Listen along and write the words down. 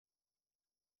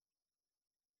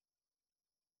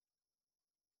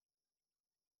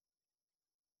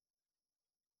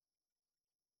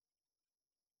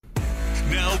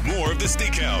the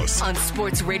Steakhouse. On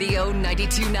Sports Radio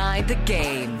 92.9 The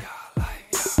Game.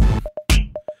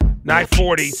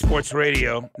 940 Sports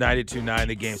Radio 92.9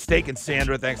 The Game. Steak and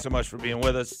Sandra, thanks so much for being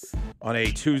with us on a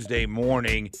Tuesday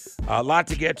morning. A lot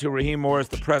to get to. Raheem Morris,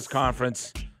 the press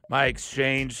conference, my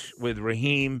exchange with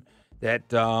Raheem that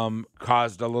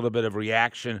caused a little bit of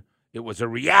reaction. It was a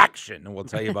reaction, and we'll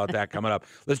tell you about that coming up.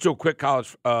 Let's do a quick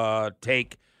college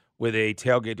take with a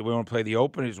tailgate. Do we want to play the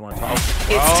open or just want to talk?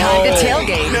 It's time to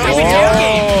tailgate. Now we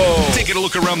tailgate. Taking a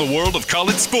look around the world of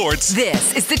college sports.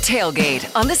 This is the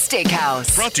Tailgate on the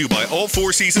Steakhouse. Brought to you by All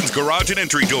Four Seasons Garage and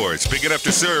Entry Doors. Big enough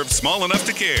to serve, small enough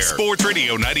to care. Sports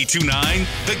Radio 92.9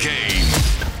 The Game.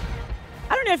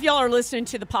 I don't know if y'all are listening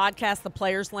to the podcast, The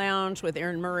Players Lounge, with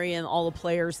Aaron Murray and all the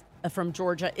players from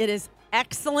Georgia. It is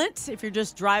excellent. If you're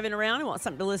just driving around and want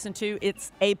something to listen to,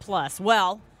 it's A+.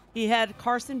 Well, he had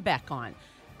Carson Beck on.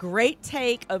 Great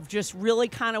take of just really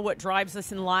kind of what drives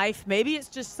us in life. Maybe it's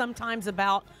just sometimes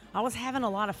about, I was having a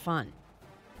lot of fun.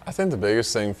 I think the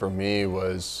biggest thing for me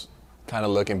was kind of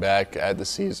looking back at the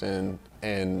season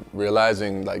and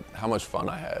realizing like how much fun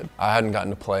I had. I hadn't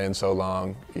gotten to play in so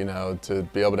long, you know, to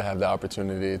be able to have the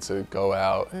opportunity to go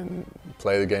out and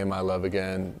play the game I love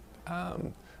again. I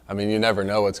mean, you never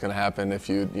know what's going to happen if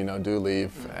you do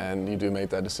leave and you do make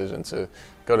that decision to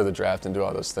go to the draft and do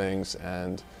all those things.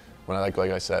 And when like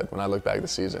I said, when I look back at the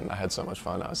season, I had so much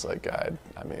fun. I was like, God,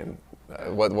 I mean,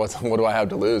 what do I have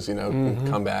to lose?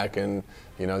 Come back and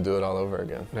do it all over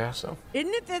again. Yeah. So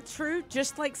isn't it that true?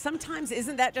 Just like sometimes,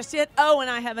 isn't that just it? Oh, and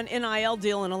I have an NIL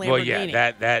deal in a Lamborghini. Well,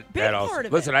 yeah, that also. Part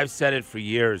of Listen, it. I've said it for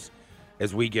years.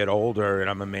 As we get older, and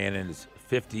I'm a man in his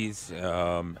 50s,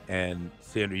 and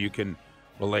Sandra, you can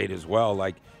relate as well.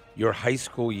 Like your high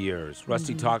school years,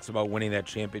 Rusty talks about winning that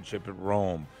championship at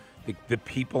Rome, the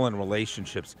people and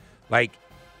relationships. Like,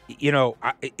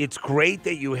 it's great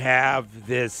that you have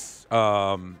this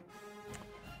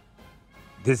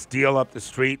this deal up the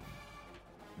street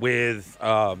with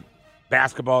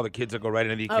basketball. The kids that go right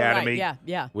into the academy. Right.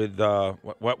 Yeah. With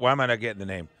why am I not getting the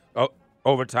name? Oh,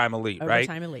 Overtime Elite, right?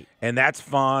 Overtime Elite. And that's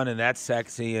fun and that's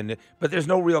sexy, but there's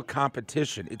no real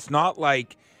competition. It's not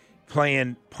like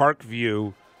playing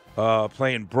Parkview,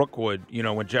 playing Brookwood,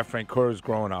 when Jeff Francoeur is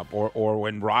growing up, or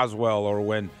when Roswell, or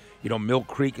when Mill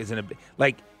Creek is in a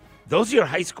like. Those are your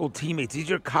high school teammates. These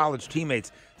are your college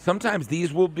teammates. Sometimes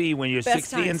these will be, when you're Best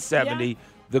 60 times. and 70,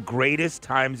 the greatest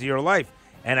times of your life.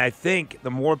 And I think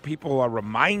the more people are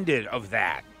reminded of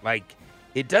that, like,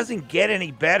 it doesn't get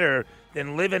any better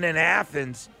than living in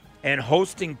Athens and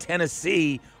hosting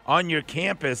Tennessee on your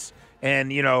campus and,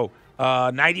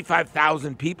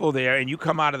 95,000 people there, and you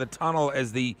come out of the tunnel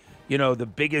as the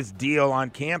biggest deal on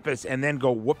campus, and then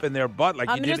go whooping their butt. Like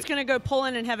I'm just going to go pull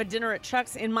in and have a dinner at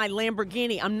Chuck's in my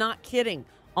Lamborghini. I'm not kidding.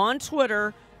 On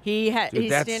Twitter, he's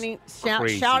standing.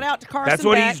 Shout out to Carson Beck. That's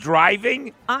what he's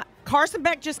driving? Carson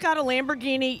Beck just got a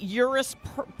Lamborghini Urus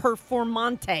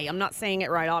Performante. I'm not saying it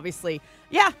right, obviously.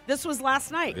 Yeah, this was last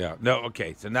night. Yeah. No,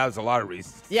 okay. So now there's a lot of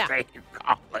reasons to stay in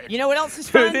college. You know what else is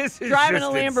fun? This is driving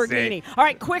a just Lamborghini. insane. All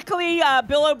right, quickly,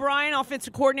 Bill O'Brien,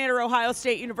 offensive coordinator, Ohio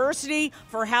State University.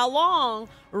 For how long?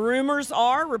 Rumors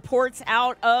are, reports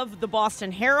out of the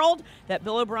Boston Herald, that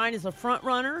Bill O'Brien is a front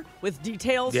runner with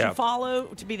details to follow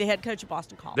to be the head coach of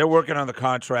Boston College. They're working on the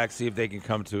contract, see if they can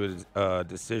come to a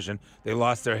decision. They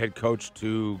lost their head coach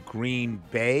to Green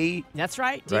Bay. That's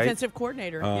right, defensive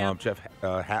coordinator. Jeff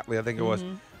Hatley, I think it was.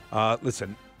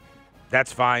 Listen,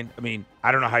 that's fine. I mean,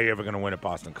 I don't know how you're ever going to win at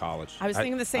Boston College. I was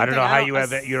thinking the same thing. I don't know how you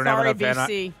have it. You don't have enough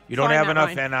BC. You don't have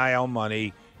enough NIL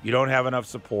money. You don't have enough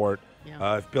support.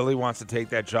 Yeah. If Billy wants to take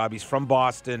that job, he's from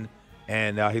Boston,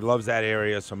 and he loves that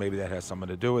area, so maybe that has something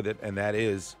to do with it, and that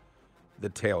is the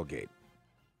tailgate.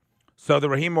 So the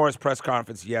Raheem Morris press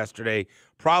conference yesterday,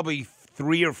 probably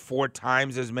 3 or 4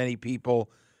 times as many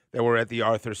people that were at the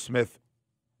Arthur Smith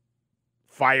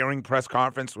firing press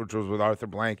conference, which was with Arthur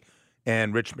Blank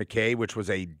and Rich McKay, which was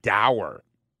a dour,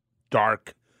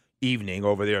 dark evening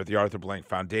over there at the Arthur Blank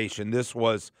Foundation. This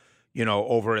was,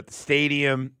 over at the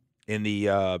stadium in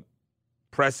the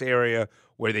press area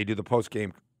where they do the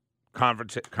post-game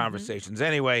conversations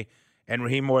anyway. And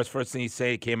Raheem Morris, first thing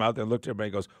he came out there and looked at everybody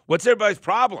and goes, "What's everybody's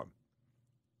problem?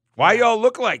 Why y'all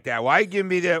look like that? Why you give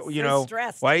me that,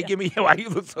 stressed. why you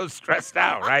look so stressed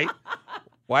out, right?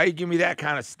 Why you give me that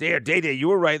kind of stare? Day-Day, you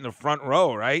were right in the front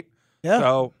row, right? Yeah.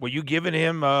 So were you giving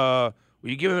him were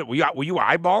you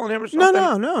eyeballing him or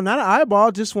something? No, not an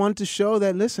eyeball. Just wanted to show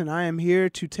that, listen, I am here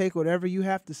to take whatever you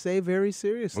have to say very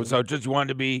seriously. So just you wanted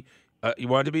to be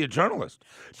a journalist.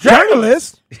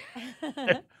 Journalist?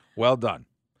 Well done.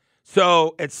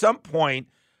 So at some point,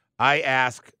 I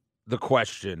ask the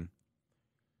question,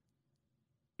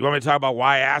 You want me to talk about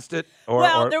why I asked it?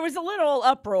 Well, there was a little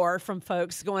uproar from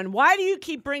folks going, why do you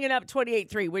keep bringing up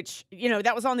 28-3, which,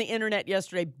 that was on the internet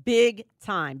yesterday, big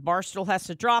time. Barstool has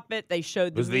to drop it. They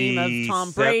showed the meme of Tom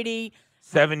Brady.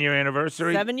 7-year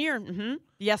anniversary? 7-year,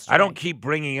 yesterday. I don't keep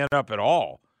bringing it up at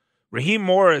all. Raheem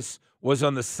Morris was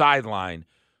on the sideline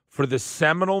for the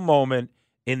seminal moment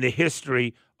in the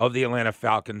history of the Atlanta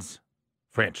Falcons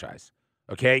franchise,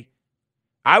 okay?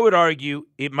 I would argue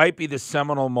it might be the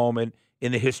seminal moment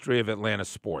in the history of Atlanta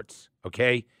sports,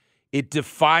 okay? It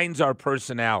defines our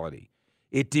personality.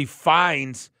 It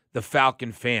defines the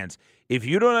Falcon fans. If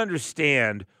you don't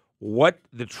understand what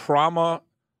the trauma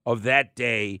of that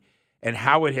day and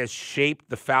how it has shaped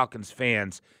the Falcons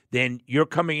fans, then you're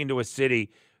coming into a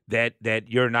city that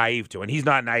you're naive to, and he's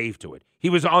not naive to it. He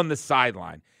was on the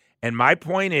sideline. And my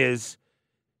point is,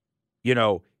 you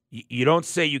don't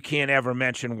say you can't ever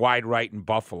mention wide right in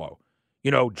Buffalo.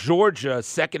 Georgia,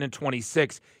 2nd and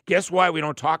 26. Guess why we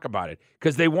don't talk about it?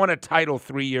 Because they won a title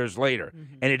 3 years later,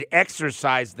 and it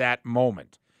exercised that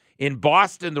moment. In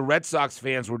Boston, the Red Sox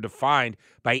fans were defined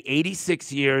by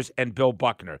 86 years and Bill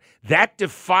Buckner. That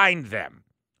defined them,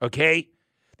 okay?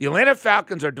 The Atlanta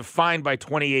Falcons are defined by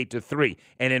 28-3.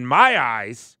 And in my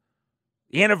eyes,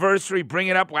 the anniversary, bring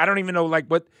it up, I don't even know,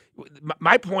 what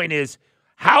my point is,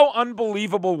 how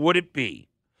unbelievable would it be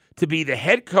to be the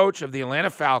head coach of the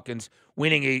Atlanta Falcons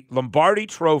winning a Lombardi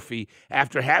trophy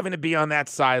after having to be on that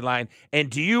sideline? And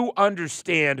do you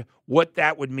understand what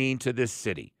that would mean to this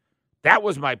city? That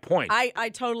was my point. I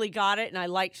totally got it, and I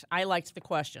liked the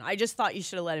question. I just thought you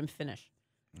should have let him finish.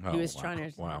 He was trying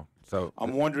to. Wow. So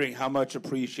I'm wondering how much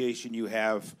appreciation you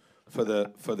have for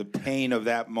the pain of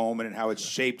that moment and how it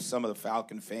shaped some of the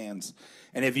Falcon fans.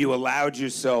 And if you allowed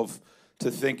yourself to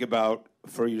think about,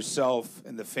 for yourself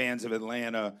and the fans of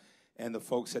Atlanta and the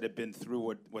folks that have been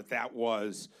through what that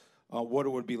was, what it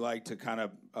would be like to kind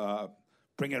of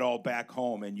bring it all back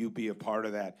home and you be a part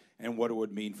of that, and what it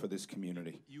would mean for this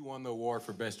community. You won the award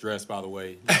for best dress, by the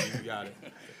way. You got it.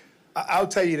 I'll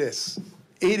tell you this.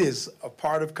 It is a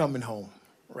part of coming home,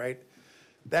 right?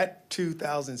 That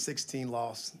 2016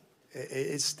 loss,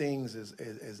 it stings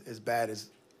as bad as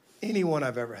anyone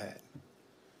I've ever had.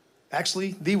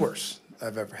 Actually, the worst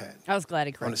I've ever had. I was glad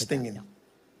he corrected on a stinging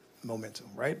momentum,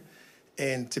 right?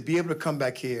 And to be able to come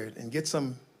back here and get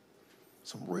some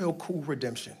real cool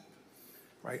redemption,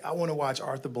 right? I want to watch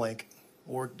Arthur Blank,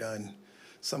 work done,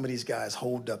 some of these guys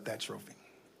hold up that trophy.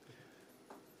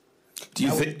 Do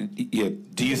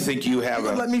you think you have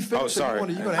let me finish? Oh, sorry.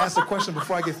 You're going to ask a question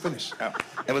before I get finished.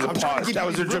 It was a pause. That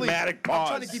was a dramatic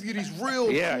pause. I'm trying to give you these real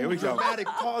here we go. dramatic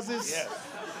pauses,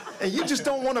 and you just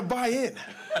don't want to buy in.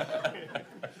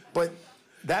 But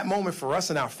that moment for us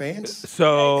and our fans.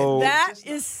 So that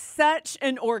is such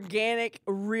an organic,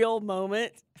 real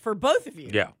moment for both of you.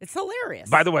 Yeah. It's hilarious.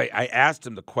 By the way, I asked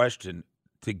him the question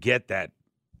to get that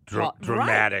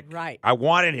dramatic. Right. I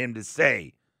wanted him to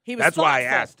say. He was That's thoughtful. why I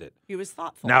asked it. He was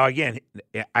thoughtful. Now, again,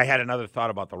 I had another thought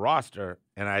about the roster,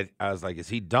 and I was like, is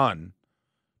he done?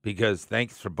 Because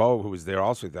thanks for Bo, who was there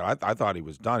also. I thought he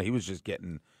was done. He was just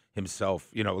getting himself,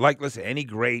 listen, any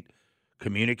great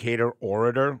communicator,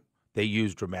 orator, they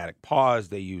use dramatic pause.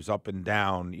 They use up and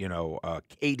down,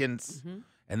 cadence,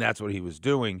 and that's what he was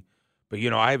doing. But,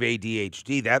 I have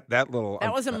ADHD. That little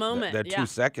that was a moment. That 2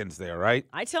 seconds there, right?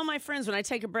 I tell my friends when I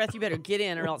take a breath, you better get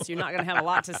in, or else you're not going to have a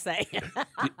lot to say.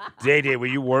 Day, were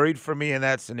you worried for me in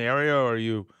that scenario,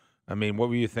 or what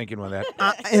were you thinking when that?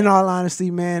 In all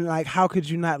honesty, man, how could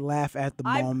you not laugh at the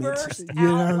I moment? burst You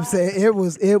know out what I'm saying?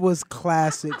 It was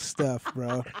classic stuff,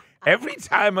 bro. Every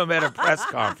time I'm at a press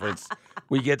conference,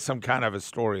 we get some kind of a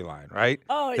storyline, right?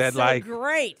 Oh, it's so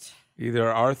great.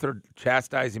 Either Arthur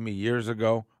chastising me years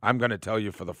ago, I'm going to tell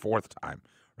you for the 4th time,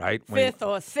 right? Fifth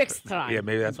or sixth time. Yeah,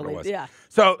 maybe that's what it was. Yeah.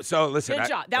 So listen. Good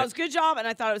job. That was a good job, and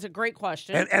I thought it was a great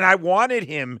question. And I wanted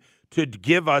him to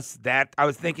give us that. I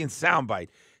was thinking soundbite.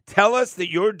 Tell us that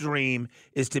your dream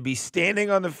is to be standing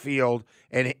on the field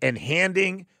and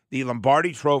handing the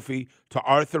Lombardi Trophy to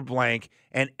Arthur Blank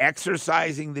and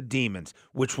exorcising the demons,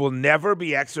 which will never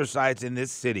be exorcised in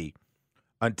this city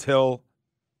until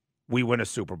we win a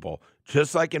Super Bowl.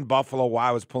 Just like in Buffalo, why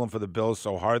I was pulling for the Bills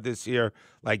so hard this year,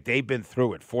 they've been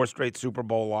through it. 4 straight Super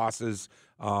Bowl losses,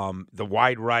 the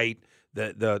wide right,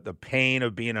 the pain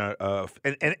of being and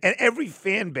every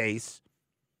fan base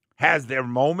has their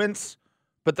moments,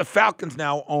 but the Falcons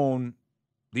now own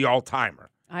the all-timer.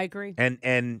 I agree.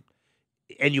 And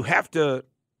you have to,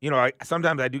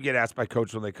 sometimes I do get asked by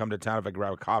coaches when they come to town if I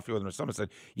grab a coffee with them or someone said,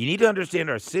 you need to understand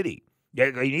our city. Yeah,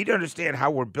 you need to understand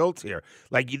how we're built here.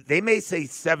 Like, they may say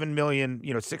 7 million,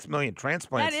 6 million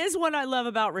transplants. That is what I love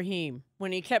about Raheem.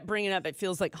 When he kept bringing up, it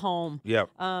feels like home. Yep.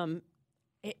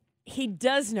 He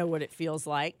does know what it feels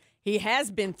like. He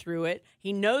has been through it.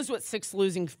 He knows what 6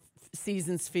 losing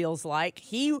seasons feels like.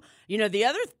 The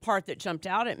other part that jumped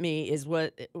out at me is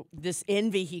what this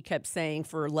envy he kept saying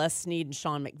for Les Snead and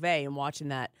Sean McVay, and watching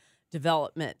that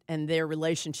development and their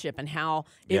relationship and how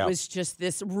it was just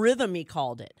this rhythm, he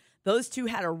called it. Those two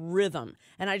had a rhythm,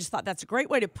 and I just thought that's a great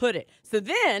way to put it. So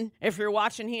then, if you're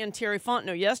watching he and Terry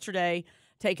Fontenot yesterday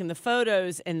taking the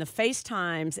photos and the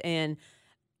FaceTimes and,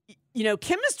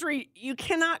 chemistry, you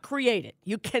cannot create it.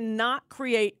 You cannot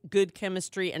create good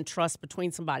chemistry and trust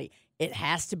between somebody. It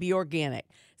has to be organic.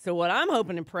 So what I'm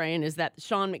hoping and praying is that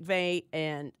Sean McVay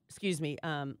and,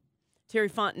 Terry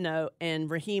Fontenot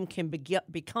and Raheem can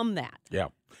become that. Yeah.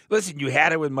 Listen, you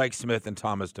had it with Mike Smith and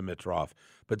Thomas Dimitroff,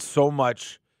 but so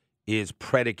much is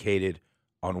predicated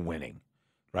on winning,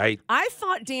 right? I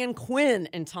thought Dan Quinn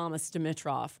and Thomas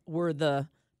Dimitroff were the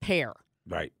pair.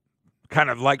 Right. Kind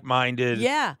of like-minded,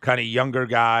 kind of younger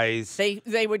guys.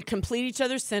 They would complete each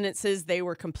other's sentences. They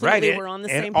were completely were on the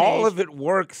same page. And all of it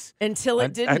works until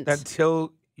it didn't.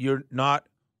 Until you're not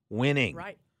winning.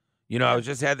 Right. I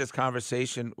just had this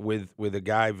conversation with a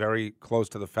guy very close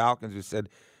to the Falcons who said,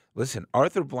 listen,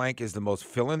 Arthur Blank is the most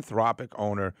philanthropic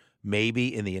owner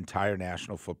maybe in the entire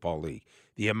National Football League.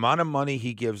 The amount of money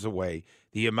he gives away,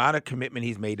 the amount of commitment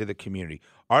he's made to the community.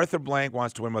 Arthur Blank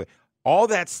wants to win money. All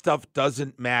that stuff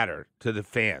doesn't matter to the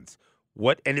fans.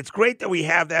 And it's great that we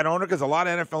have that owner because a lot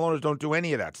of NFL owners don't do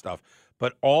any of that stuff.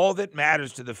 But all that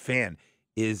matters to the fan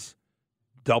is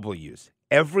W's.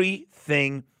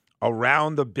 Everything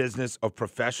around the business of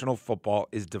professional football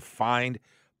is defined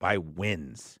by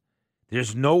wins.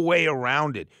 There's no way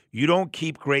around it. You don't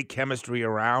keep great chemistry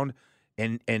around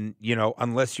and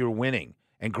unless you're winning.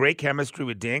 And great chemistry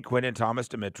with Dan Quinn and Thomas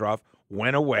Dimitroff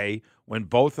went away when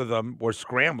both of them were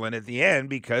scrambling at the end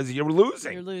because you're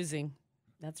losing. You're losing.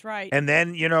 That's right. And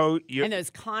then, and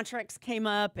those contracts came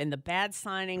up and the bad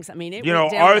signings. I mean, it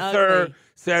went down Arthur ugly.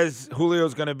 says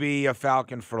Julio's going to be a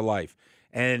Falcon for life.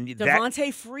 And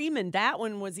Devontae Freeman, that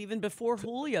one was even before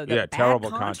Julio. Terrible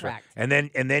contract. And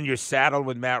then you're saddled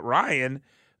with Matt Ryan,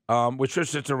 which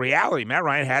was just a reality. Matt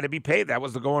Ryan had to be paid. That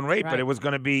was the going rate, but it was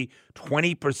going to be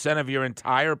 20% of your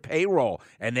entire payroll.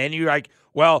 And then you're like,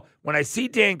 well, when I see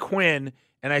Dan Quinn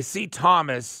and I see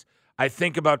Thomas, I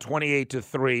think about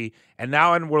 28-3, and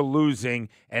now we're losing,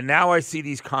 and now I see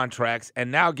these contracts,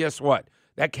 and now guess what?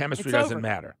 That chemistry doesn't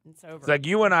matter. It's over. It's like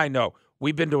you and I know.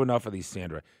 We've been to enough of these,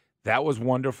 Sandra. That was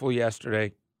wonderful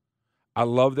yesterday. I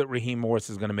love that Raheem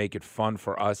Morris is going to make it fun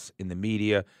for us in the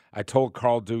media. I told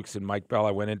Carl Dukes and Mike Bell,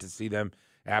 I went in to see them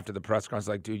after the press conference,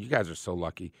 like, dude, you guys are so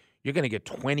lucky. You're going to get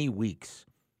 20 weeks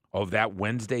of that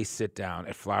Wednesday sit-down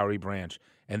at Flowery Branch,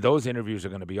 and those interviews are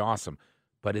going to be awesome.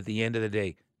 But at the end of the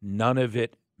day, none of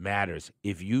it matters.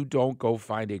 If you don't go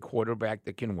find a quarterback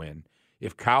that can win,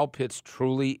 if Kyle Pitts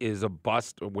truly is a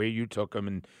bust where you took him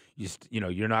and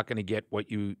you're not going to get what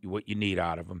you need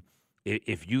out of him,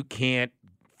 if you can't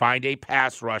find a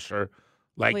pass rusher,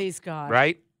 like, please God,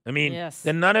 right? I mean,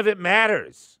 then none of it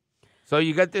matters. So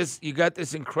you got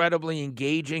this incredibly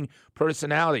engaging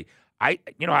personality. I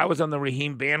was on the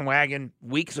Raheem bandwagon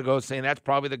weeks ago saying that's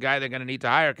probably the guy they're going to need to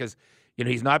hire because,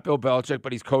 he's not Bill Belichick,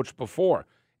 but he's coached before.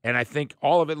 And I think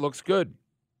all of it looks good.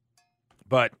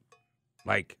 But,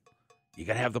 you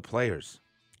got to have the players.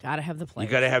 Got to have the players.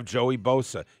 You got to have Joey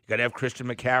Bosa. You got to have Christian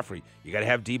McCaffrey. You got to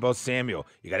have Deebo Samuel.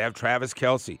 You got to have Travis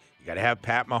Kelce. You got to have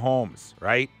Pat Mahomes,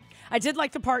 right? I did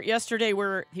like the part yesterday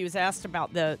where he was asked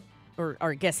about or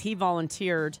I guess he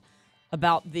volunteered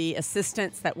about the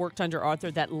assistants that worked under Arthur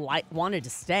that wanted to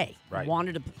stay,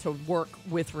 wanted to work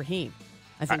with Raheem.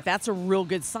 I think that's a real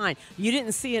good sign. You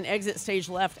didn't see an exit stage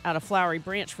left out of Flowery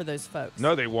Branch for those folks.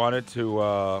 No, they wanted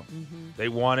to. They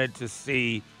wanted to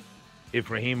see if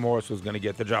Raheem Morris was going to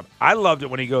get the job. I loved it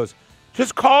when he goes,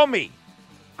 "Just call me.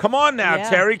 Come on now,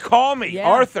 Terry, call me,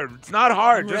 Arthur. It's not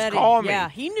hard. Just call me." Yeah,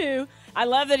 he knew. I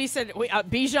love that he said,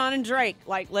 Bijan and Drake,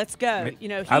 let's go.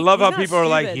 I love how people are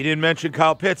like, he didn't mention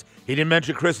Kyle Pitts. He didn't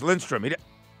mention Chris Lindstrom.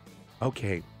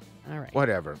 Okay. All right.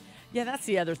 Whatever. Yeah, that's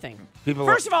the other thing.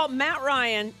 First of all, Matt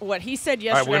Ryan, what he said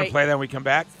yesterday. All right, we're going to play that when we come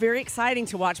back. It's very exciting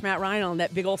to watch Matt Ryan on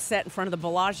that big old set in front of the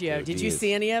Bellagio. Did you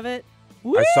see any of it?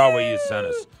 Woo! I saw what you sent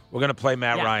us. We're going to play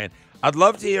Matt Ryan. I'd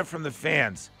love to hear from the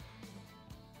fans.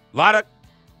 A lot of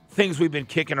things we've been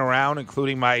kicking around,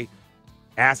 including my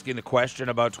asking the question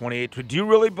about 28. Do you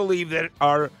really believe that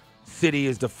our city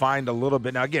is defined a little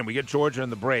bit? Now, again, we get Georgia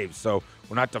and the Braves, so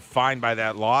we're not defined by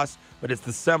that loss, but it's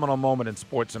the seminal moment in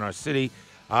sports in our city.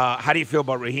 How do you feel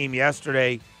about Raheem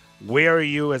yesterday? Where are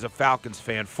you as a Falcons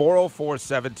fan?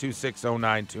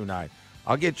 404-726-0929.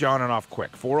 I'll get you on and off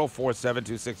quick.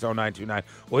 404-726-0929.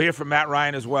 We'll hear from Matt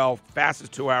Ryan as well.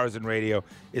 Fastest 2 hours in radio.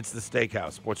 It's the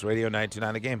Steakhouse. Sports Radio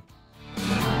 929 The Game.